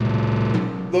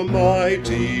the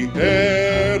mighty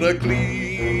Heracles,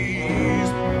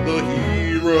 the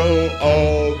hero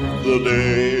of the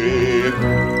day.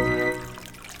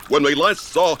 When we last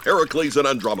saw Heracles and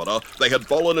Andromeda, they had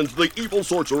fallen into the evil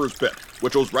sorcerer's pit,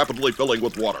 which was rapidly filling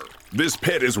with water. This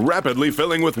pit is rapidly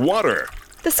filling with water.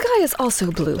 The sky is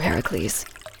also blue, Heracles.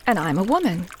 And I'm a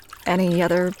woman. Any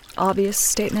other obvious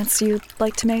statements you'd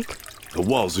like to make? The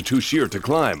walls are too sheer to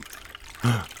climb.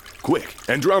 Quick,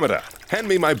 Andromeda, hand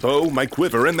me my bow, my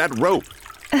quiver, and that rope.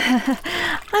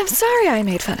 I'm sorry I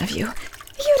made fun of you.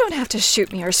 You don't have to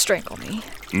shoot me or strangle me.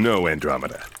 No,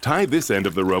 Andromeda. Tie this end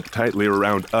of the rope tightly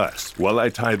around us while I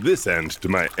tie this end to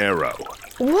my arrow.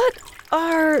 What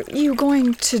are you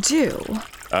going to do?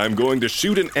 I'm going to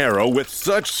shoot an arrow with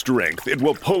such strength it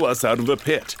will pull us out of the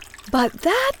pit. But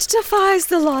that defies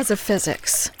the laws of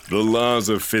physics. The laws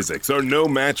of physics are no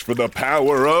match for the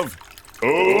power of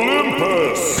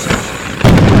Olympus!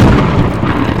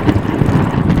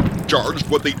 Charged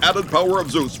with the added power of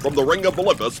Zeus from the ring of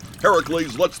Olympus,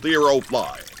 Heracles lets the arrow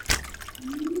fly.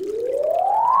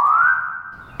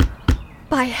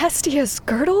 By Hestia's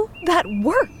girdle? That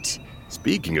worked!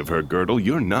 Speaking of her girdle,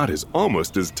 your knot is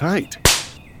almost as tight.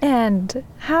 And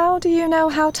how do you know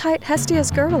how tight Hestia's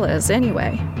girdle is,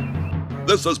 anyway?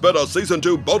 This has been a Season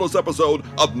 2 bonus episode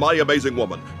of My Amazing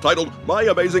Woman, titled My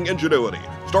Amazing Ingenuity,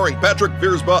 starring Patrick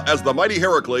Viersma as the mighty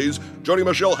Heracles, Joni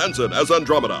Michelle Henson as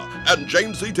Andromeda, and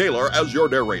James C. Taylor as your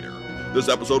narrator. This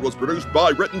episode was produced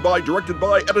by, written by, directed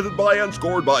by, edited by, and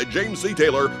scored by James C.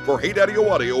 Taylor for Hey Daddy-O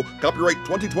Audio, copyright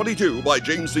 2022 by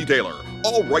James C. Taylor,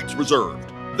 all rights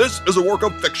reserved. This is a work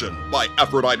of fiction by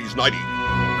Aphrodite's 90s.